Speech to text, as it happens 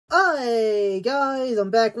Hi guys, I'm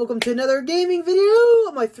back. Welcome to another gaming video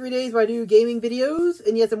on my 3 days where I do gaming videos.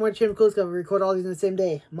 And yes, I'm wearing change clothes because I record all these in the same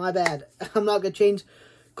day. My bad. I'm not going to change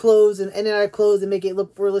clothes and out of clothes and make it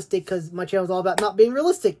look realistic because my channel is all about not being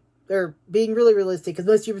realistic. Or being really realistic because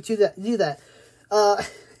most YouTubers do that.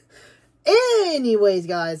 Anyways,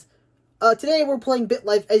 guys. Today we're playing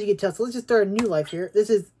BitLife, as you can tell. So let's just start a new life here. This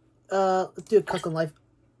is, let's do a custom life.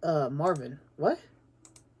 Marvin. What?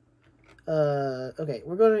 Okay,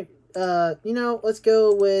 we're gonna, let's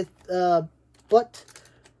go with, butt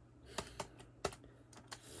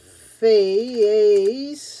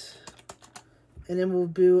face, and then we'll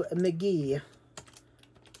do a McGee.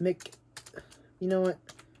 You know what?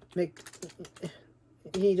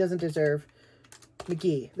 He doesn't deserve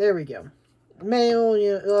McGee. There we go. Male,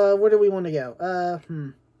 where do we want to go?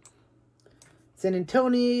 San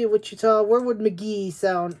Antonio, Wichita. Where would McGee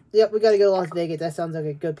sound? Yep, we gotta go to Las Vegas. That sounds like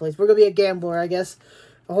a good place. We're gonna be a gambler, I guess.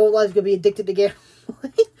 Our whole life's gonna be addicted to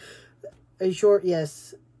gambling. Are you sure?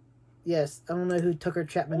 Yes. Yes. I don't know who Tucker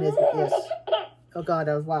Chapman is, but yes. Oh god,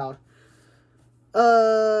 that was loud.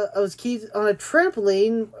 I was keyed on a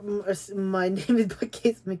trampoline. My name is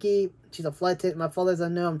Buckcase McGee. She's a flight attendant. My father's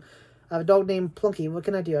unknown. I have a dog named Plunky. What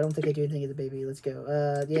can I do? I don't think I do anything as a baby. Let's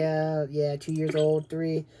go. Yeah, 2 years old,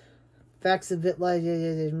 3. Facts of BitLife.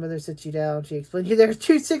 Yeah. Mother sits you down. She explained you there are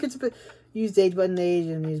 2 secrets, but use age button age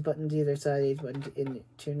and use buttons either side age button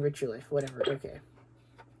to enrich your life. Whatever. Okay.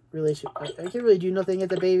 Relationship. I can't really do nothing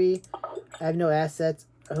as a baby. I have no assets.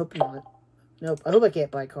 I hope not. Nope. I hope I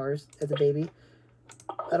can't buy cars as a baby.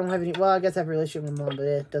 I don't have any. Well, I guess I have a relationship with mom, but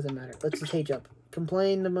it doesn't matter. Let's just age up.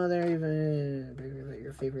 Complain to mother. Even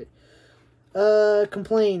your favorite.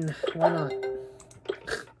 Complain. Why not?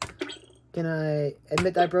 Can I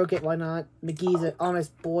admit that I broke it? Why not? McGee's an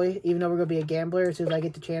honest boy, even though we're going to be a gambler as soon as I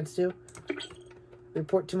get the chance to.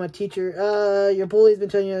 Report to my teacher. Your bully's been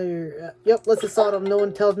telling you yep, let's assault him. No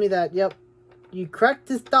one tells me that. Yep. You cracked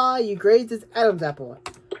his thigh. You grazed his Adam's apple.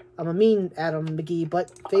 I'm a mean Adam McGee, but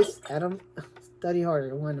face Adam. Study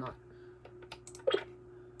harder. Why not?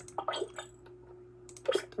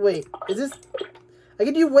 Wait, is this... I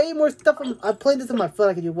can do way more stuff. I played this on my phone.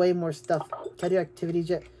 I can do way more stuff. Can I do activities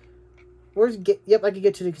yet? Yep, I can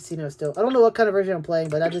get to the casino still. I don't know what kind of version I'm playing,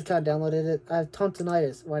 but I just kind of downloaded it. I have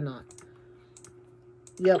tonsinitis. Why not?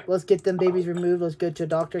 Yep, let's get them babies removed. Let's go to a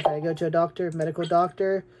doctor. Can I go to a doctor? Medical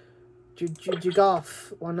doctor?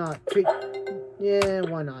 Jugoff. Why not? Yeah,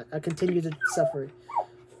 why not? I continue to suffer.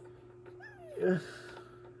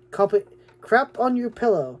 Crap on your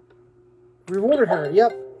pillow. Reward her.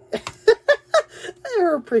 Yep.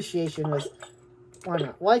 Her appreciation was... Why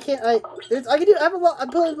not? Why can't I... I have a lot...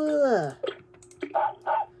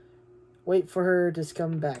 Wait for her to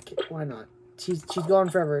come back. Why not? She's gone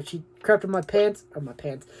forever. She crapped on my pants. Or my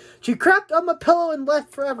pants. She crapped on my pillow and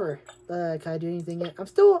left forever. Can I do anything yet? I'm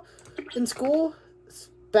still in school.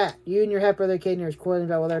 Spat. You and your half-brother Caden are quarreling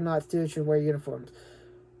about whether or not students should wear uniforms.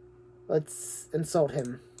 Let's insult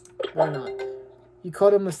him. Why not? You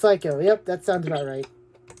called him a psycho. Yep, that sounds about right.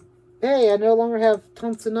 Hey, I no longer have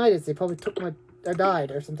tonsinitis. They probably took my... or died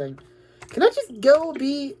or something. Can I just go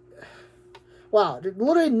be... Wow,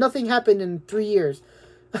 literally nothing happened in 3 years.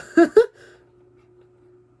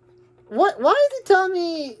 What? Why is it telling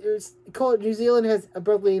me New Zealand has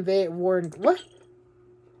abruptly invaded war and... What?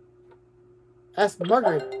 Ask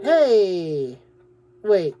Margaret. Hey!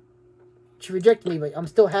 Wait. She rejected me, but I'm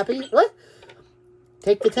still happy? What?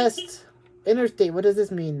 Take the test. Interstate. What does this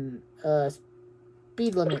mean?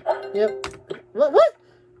 Speed limit. Yep. What?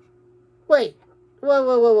 Wait.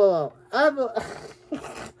 Whoa.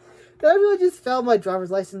 Did I really just fail my driver's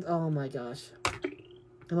license? Oh my gosh.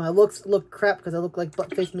 And my looks look crap because I look like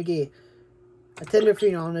Buttface McGee. Attender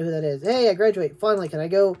funeral, I don't know who that is. Hey, I graduate. Finally, can I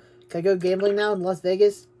go gambling now in Las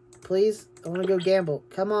Vegas? Please? I want to go gamble.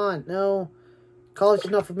 Come on. No. College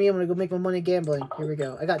is not for me. I'm going to go make my money gambling. Here we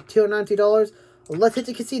go. I got $293. Let's hit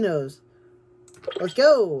the casinos. Let's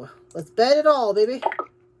go. Let's bet it all, baby.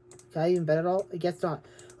 Can I even bet it all? I guess not.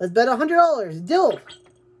 Let's bet $100. Deal.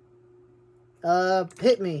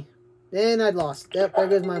 Hit me. And I'd lost. Yep, there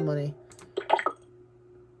goes my money.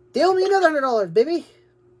 Deal me another $100, baby.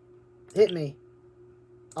 Hit me.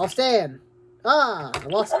 I'll stand. Ah, I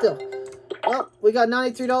lost still. Well, we got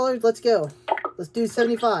 $93. Let's go. Let's do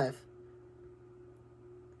 75.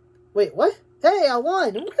 Wait, what? Hey, I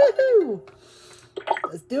won. Woohoo!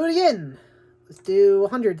 Let's do it again. Let's do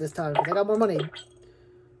 100 this time because I got more money.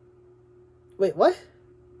 Wait, what?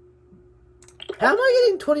 How am I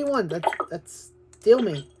getting 21? That's steal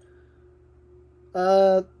me.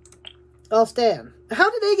 I'll stand. How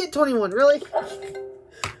did they get 21? Really?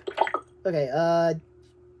 Okay,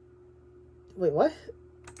 wait, what?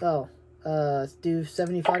 Oh, let's do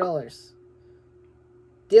 $75.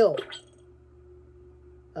 Deal.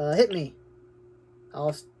 Hit me.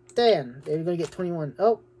 I'll stand. You're gonna get 21.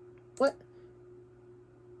 Oh, what?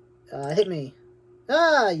 Hit me.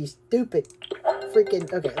 Ah, you stupid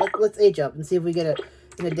freaking. Okay, let's age up and see if we get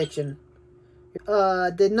an addiction.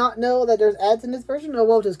 Did not know that there's ads in this version. Oh,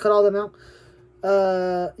 well, just cut all them out.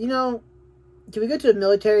 You know, can we go to the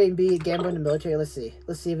military and be a gambler in the military? Let's see.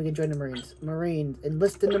 Let's see if we can join the Marines. Marines.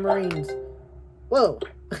 Enlist in the Marines. Whoa.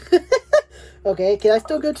 Okay, can I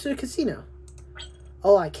still go to the casino?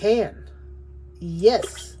 Oh, I can.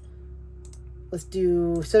 Yes. Let's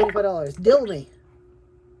do $75. Deal me.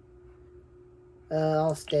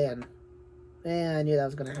 I'll stand. Man, I knew that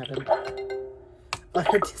was gonna happen.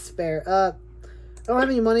 Utter despair. I don't have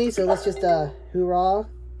any money, so let's just, hoorah.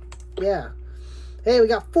 Yeah. Hey, we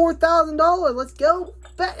got $4,000. Let's go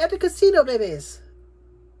back at the casino, babies.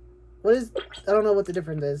 What is... I don't know what the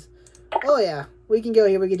difference is. Oh, yeah. We can go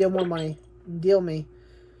here. We can deal more money. Deal me.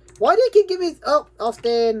 Why did it give me... Oh, I'll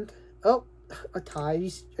stand. Oh, a tie.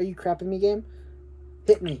 Are you crapping me, game?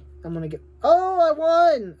 Hit me. I'm gonna get... Oh, I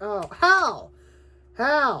won. Oh, how?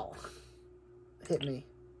 How? Hit me.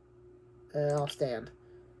 I'll stand.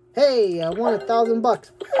 Hey, I won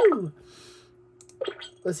 $1,000. Woo!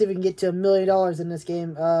 Let's see if we can get to $1 million in this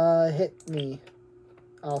game. Hit me.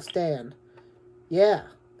 I'll stand. Yeah.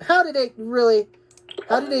 How did they really...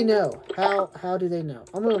 How do they know? How do they know?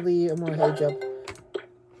 I'm gonna leave. I'm gonna age up.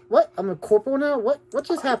 What? I'm a corporal now? What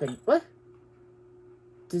just happened? What?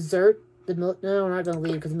 Desert? No, we're not gonna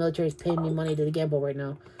leave because the military is paying me money to gamble right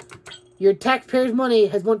now. Your taxpayers' money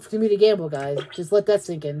has went for me to gamble, guys. Just let that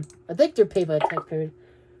sink in. I think they're paid by the taxpayers.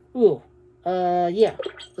 Ooh. Yeah.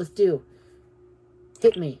 Let's do.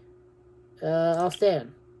 Hit me. I'll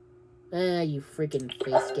stand. You freaking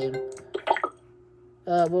face game.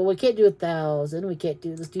 Well, we can't do 1,000. We can't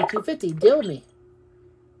do... Let's do 250. Deal me.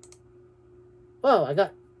 Whoa, I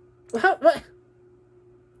got... How? What?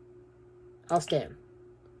 I'll stand.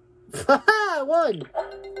 Ha! I won!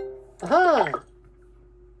 Aha!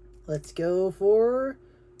 Let's go for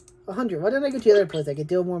 100. Why didn't I go to the other place? I could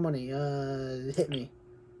deal more money. Hit me.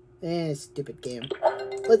 Stupid game.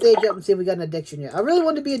 Let's age up and see if we got an addiction yet. I really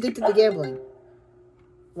want to be addicted to gambling.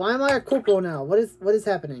 Why am I a corporal now? What is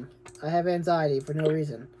happening? I have anxiety for no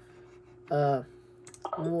reason. Well,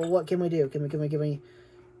 what can we do? Can we...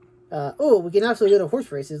 Oh, we can actually go to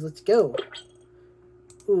horse races. Let's go.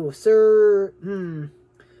 Ooh, sir...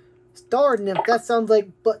 Star Nymph. That sounds like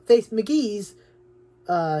Buttface McGee's,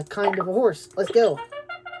 kind of a horse. Let's go.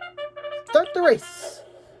 Start the race.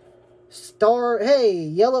 Star... Hey,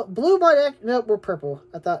 yellow... Blue might act... Nope, we're purple.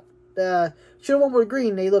 I thought... should have went with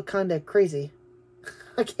green. They look kind of crazy.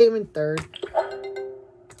 I came in third.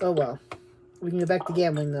 Oh, well. We can go back to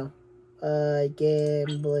gambling, though.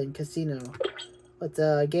 Gambling. Casino. Let's,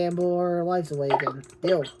 gamble our lives away again.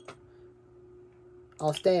 Deal.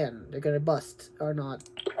 I'll stand. They're gonna bust. Or not.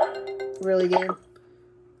 Really, game?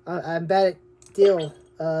 I'm bad at deal.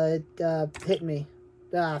 Hit me.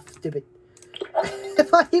 Ah, stupid.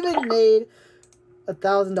 If I even made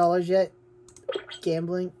 $1,000 yet,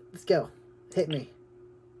 gambling, let's go. Hit me.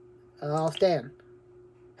 I'll stand.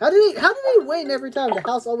 How did he win every time? The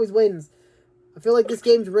house always wins. I feel like this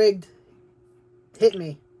game's rigged. Hit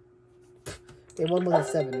me. They won with a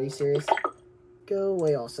 7. Are you serious? Go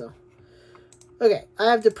away also. Okay, I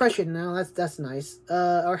have depression now. That's nice.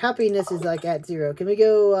 Our happiness is like at 0. Can we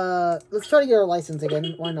go, let's try to get our license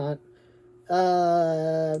again. Why not?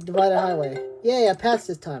 Divide a highway. Yay, I passed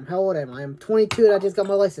this time. How old am I? I'm 22 and I just got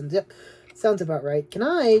my license. Yep. Sounds about right. Can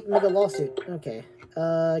I make a lawsuit? Okay.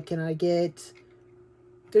 Can I get...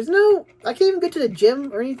 There's no... I can't even get to the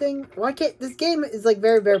gym or anything. Why can't... This game is like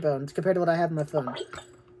very bare bones compared to what I have on my phone.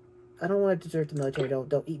 I don't want to desert the military.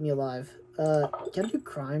 Don't eat me alive. Can I do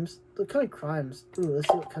crimes? What kind of crimes? Ooh, let's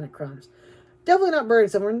see what kind of crimes. Definitely not murdering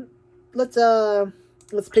someone. Let's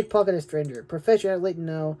pickpocket a stranger. Profession, I'd like to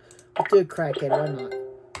know. Let's do a crackhead. Why not?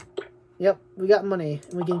 Yep, we got money.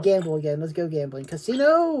 And we can gamble again. Let's go gambling.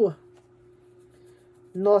 Casino!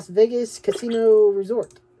 Las Vegas Casino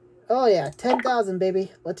Resort. Oh, yeah. 10,000,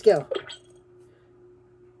 baby. Let's go.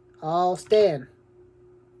 I'll stand.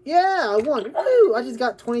 Yeah, I won. Woo! I just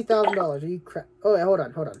got $20,000. Are you crap? Oh, wait, hold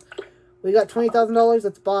on. We got $20,000.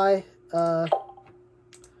 Let's buy,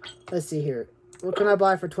 let's see here. What can I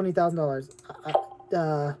buy for $20,000?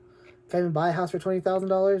 Can I even buy a house for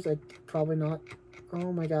 $20,000? Like, probably not.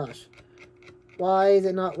 Oh my gosh. Why is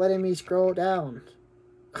it not letting me scroll down?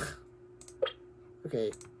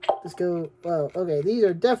 Okay, let's go. Well, okay, these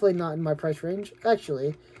are definitely not in my price range.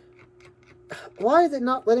 Actually, why is it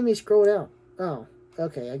not letting me scroll down? Oh,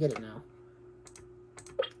 okay, I get it now.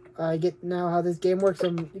 I get now how this game works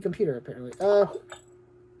on the computer, apparently.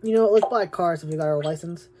 You know what? Let's buy a car since we got our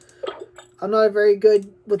license. I'm not very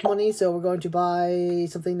good with money, so we're going to buy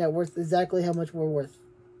something that worth exactly how much we're worth.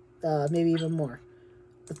 Maybe even more.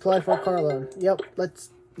 Let's apply for a car loan. Yep, let's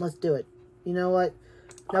do it. You know what?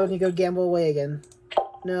 Now we can go gamble away again.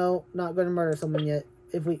 No, not going to murder someone yet.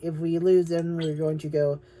 If we lose, then we're going to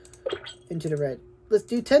go into the red. Let's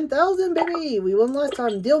do 10,000, baby! We won last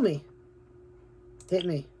time. Deal me. Hit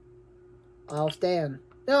me. I'll stand.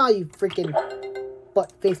 Ah, you freaking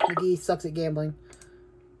butt-faced McGee sucks at gambling.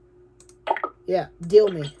 Yeah, deal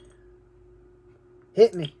me.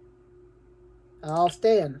 Hit me. I'll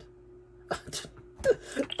stand. I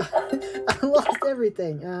lost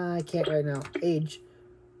everything. I can't right now. Age.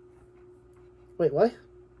 Wait, what?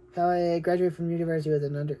 How I graduated from university with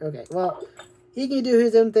an under... Okay, well, he can do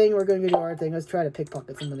his own thing. We're going to do our thing. Let's try to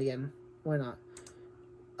pickpocket someone again. Why not?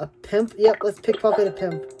 A pimp? Yep, let's pickpocket a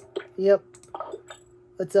pimp. Yep.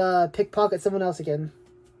 Let's pickpocket someone else again.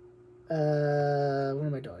 What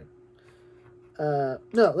am I doing?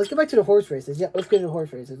 No, let's go back to the horse races. Yep, let's go to the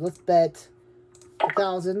horse races. Let's bet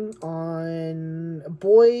 1,000 on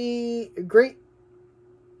Boy Great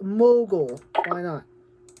Mogul. Why not?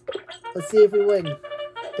 Let's see if we win.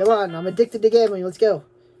 Come on, I'm addicted to gambling. Let's go.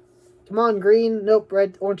 Come on, green. Nope,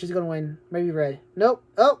 red. Orange is going to win. Maybe red. Nope.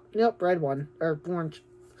 Oh, nope, red won. Or orange.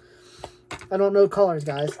 I don't know colors,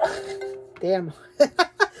 guys. Damn.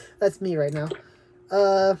 That's me right now.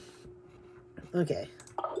 Okay.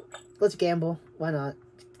 Let's gamble. Why not?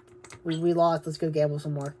 We lost. Let's go gamble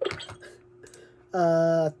some more.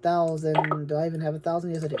 1,000. Do I even have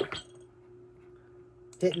 1,000? Yes, I do.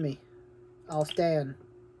 Hit me. I'll stand.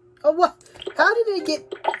 Oh, what? How did I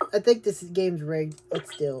get... I think this game's rigged.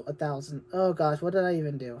 It's still 1,000. Oh, gosh. What did I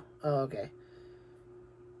even do? Oh, okay.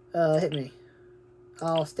 Hit me.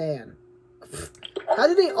 I'll stand. How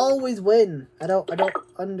do they always win? I don't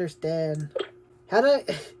understand. How did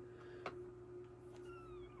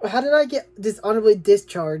I get dishonorably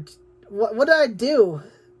discharged? What did I do?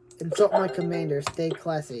 Insult my commander. Stay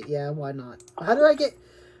classy. Yeah, why not? How did I get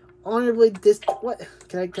honorably what?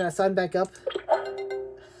 Can I sign back up?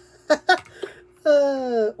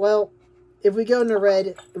 Well, if we go in the red,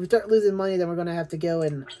 if we start losing money, then we're gonna have to go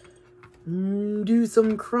and do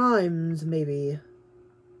some crimes, maybe.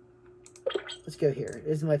 Let's go here.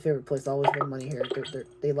 This is my favorite place. I always win money here.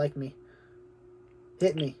 They like me.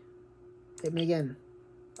 Hit me. Hit me again.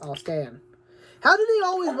 I'll stand. How do they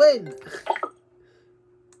always win?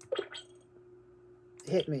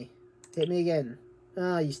 Hit me. Hit me again.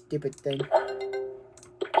 Ah, you stupid thing.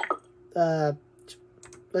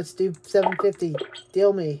 Let's do 750.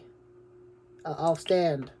 Deal me. I'll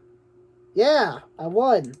stand. Yeah, I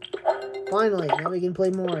won. Finally, now we can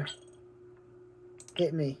play more.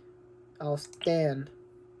 Hit me. I'll stand.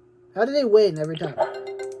 How do they win every time?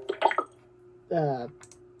 Yeah,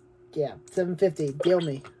 750. Deal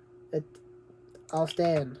me. I'll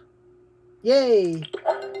stand. Yay!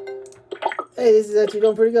 Hey, this is actually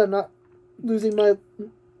going pretty good. I'm not losing my...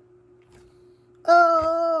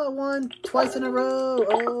 Oh, I won twice in a row.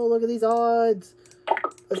 Oh, look at these odds.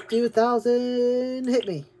 Let's do 1,000. Hit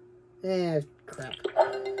me. Eh, crap.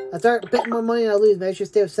 I start betting more money and I lose. Maybe I should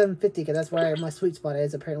stay with 750 because that's where my sweet spot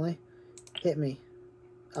is, apparently. Hit me.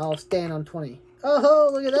 I'll stand on 20. Oh,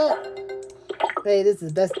 look at that. Hey, this is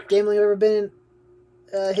the best gambling I've ever been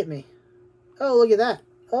in. Hit me. Oh, look at that.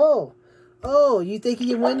 Oh. Oh, you think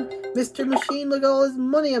you can win, Mr. Machine? Look at all this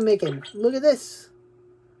money I'm making. Look at this.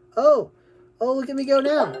 Oh. Oh, look at me go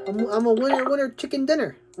now. I'm a winner chicken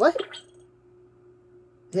dinner. What?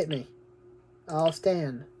 Hit me. I'll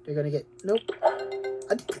stand. They're going to get... Nope.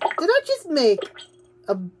 Did I just make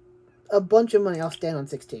a bunch of money? I'll stand on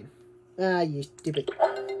 16. Ah, you stupid.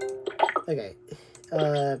 Okay.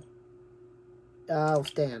 I'll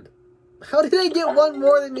stand. How did I get one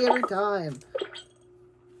more than me every time?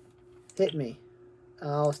 Hit me.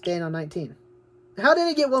 I'll stand on 19. How did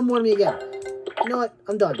I get one more than me again? You know what?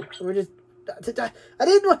 I'm done. We're just... I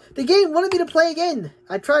didn't want... The game wanted me to play again.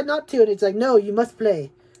 I tried not to, and it's like, no, you must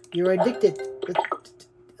play. You're addicted.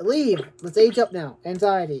 Leave. Let's age up now.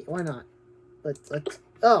 Anxiety. Why not? Let's...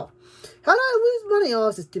 Oh. How did I lose money? Oh,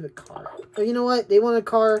 it's a stupid car. Oh, you know what? They want a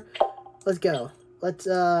car. Let's go. Let's,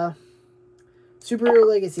 Subaru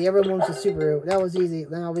Legacy. Everyone wants a Subaru. That was easy.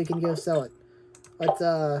 Now we can go sell it. Let's,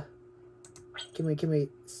 Can we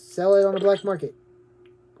sell it on the black market?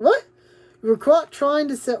 What? We were caught trying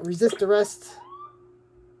to sell... Resist arrest.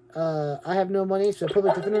 I have no money, so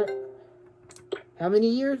public defender... How many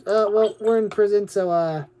years? Well, we're in prison,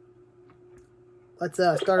 so, let's,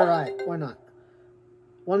 start a riot. Why not?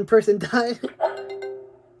 One person died.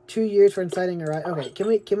 2 years for inciting a riot.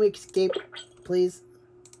 Okay, can we escape, please?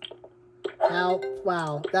 Ow.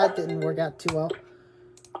 Wow, that didn't work out too well.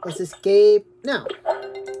 Let's escape now.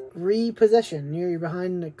 Repossession. You're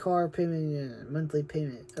behind the car payment, monthly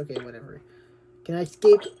payment. Okay, whatever. Can I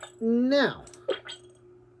escape now?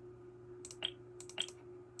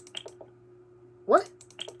 What?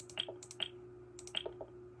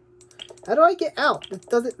 How do I get out? This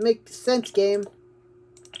doesn't make sense, game.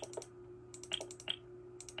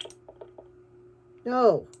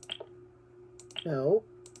 No. No.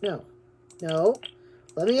 No. No.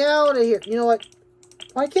 Let me out of here. You know what?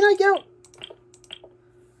 Why can't I go?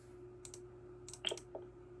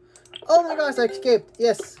 Oh my gosh, I escaped.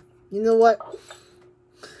 Yes. You know what?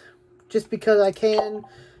 Just because I can.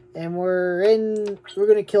 And we're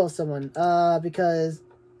gonna kill someone. Because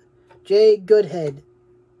Jay Goodhead.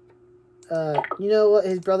 You know what?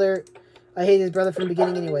 His brother. I hate his brother from the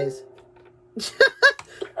beginning anyways.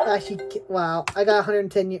 Actually, wow. I got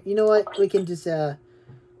 110 years. You know what? We can just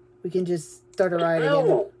start a riot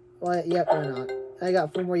again. What? Yep, why not? I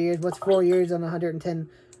got 4 more years. What's 4 years on 110?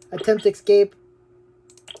 Attempt to escape.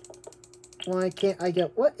 Why can't I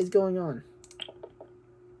go? What is going on?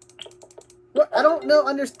 What? I don't know.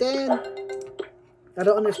 Understand. I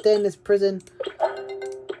don't understand this prison.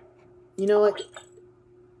 You know what?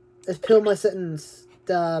 Let's appeal my sentence.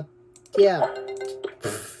 Yeah.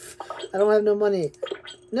 I don't have no money.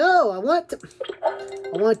 No, I want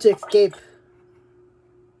to escape.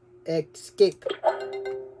 Escape.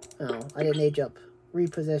 Oh, I didn't age up.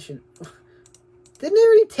 Repossession. Didn't they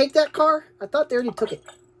already take that car? I thought they already took it.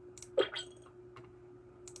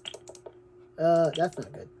 That's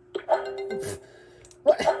not good.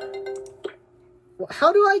 What?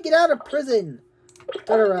 How do I get out of prison?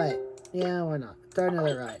 Start a riot. Yeah, why not? Start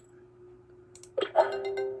another riot.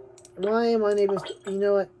 Why am I unable to... You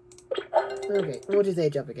know what? Okay, we'll just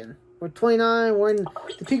age up again. We're 29. We're in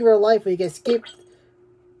the peak of our life. We can escape...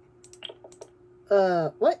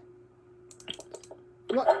 What?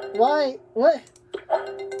 What? Why? What?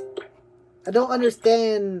 I don't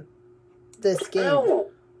understand this game. Ow.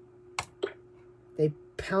 They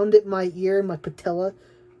pounded my ear, my patella.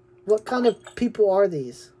 What kind of people are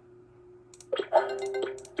these?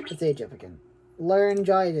 Let's age up again.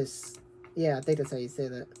 Laryngitis. Yeah, I think that's how you say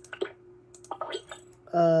that.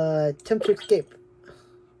 Attempt to escape.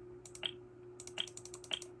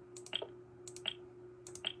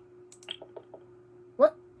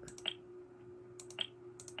 What?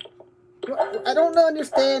 I don't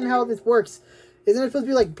understand how this works. Isn't it supposed to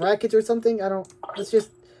be like brackets or something? I don't. Let's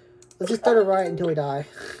just start a riot until we die.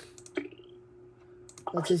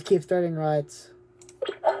 Let's just keep starting riots.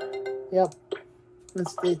 Yep.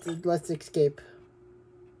 Let's escape.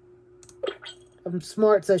 I'm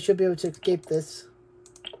smart, so I should be able to escape this.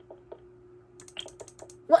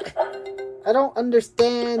 What? I don't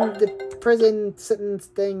understand the prison sentence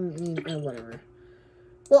thing. I mean, whatever.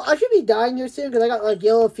 Well, I should be dying here soon because I got like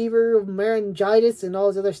yellow fever, laryngitis, and all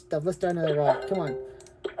this other stuff. Let's start another riot. Come on.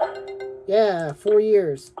 Yeah, 4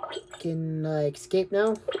 years. Can I escape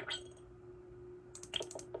now?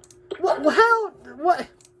 What? How? What?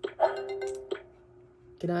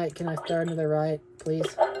 Can I start another riot,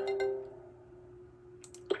 please?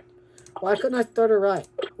 Why couldn't I start a riot?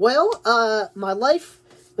 Well, my life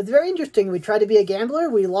was very interesting. We tried to be a gambler.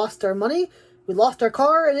 We lost our money. We lost our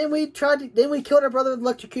car, and then we killed our brother with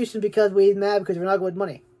electrocution because we were mad because we're not good with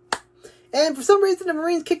money. And for some reason, the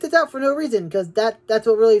Marines kicked us out for no reason because that's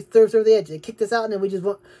what really threw us over the edge. They kicked us out, and then we just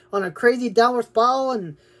went on a crazy downward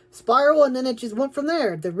spiral, and then it just went from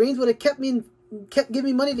there. The Marines would have kept giving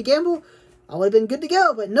me money to gamble. I would have been good to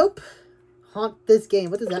go, but nope. Haunt this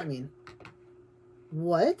game. What does that mean?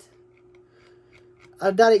 What?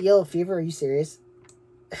 I died at yellow fever. Are you serious?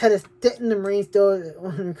 Had a stint in the Marines still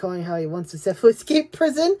recalling how he wants to successfully escape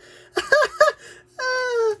prison.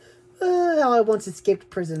 How I once escaped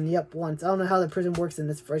prison. Yep, once. I don't know how the prison works in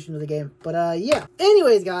this version of the game. But, yeah.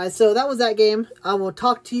 Anyways, guys, so that was that game. I will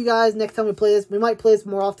talk to you guys next time we play this. We might play this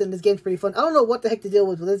more often. This game's pretty fun. I don't know what the heck the deal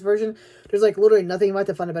was with this version. There's, like, literally nothing. You might have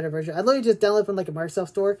to find a better version. I literally just downloaded from, like, a Microsoft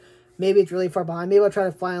store. Maybe it's really far behind. Maybe I'll try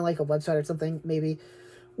to find, like, a website or something. Maybe.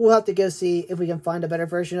 We'll have to go see if we can find a better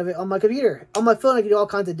version of it on my computer. On my phone, I can do all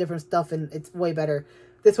kinds of different stuff, and it's way better.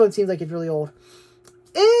 This one seems like it's really old.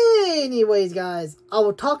 Anyways, guys, I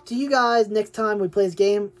will talk to you guys next time we play this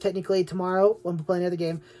game. Technically, tomorrow when we play another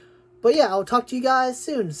game. But yeah, I'll talk to you guys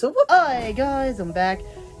soon. So, hi guys, I'm back.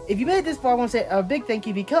 If you made it this far, I want to say a big thank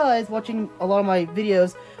you because watching a lot of my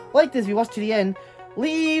videos like this, if you watch to the end,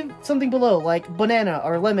 leave something below, like banana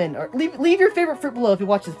or lemon, or leave your favorite fruit below if you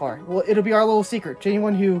watch this far. Well, it'll be our little secret. To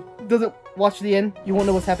anyone who doesn't watch to the end, you won't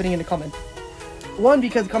know what's happening in the comments. One,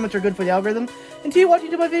 because comments are good for the algorithm, and two,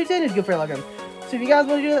 watching my videos is good for the algorithm. So if you guys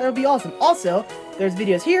want to do that, it would be awesome. Also, there's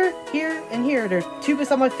videos here, here, and here. There's 2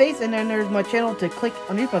 bits on my face, and then there's my channel to click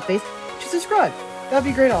underneath my face to subscribe. That'd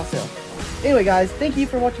be great also. Anyway guys, thank you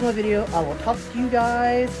for watching my video. I will talk to you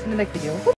guys in the next video.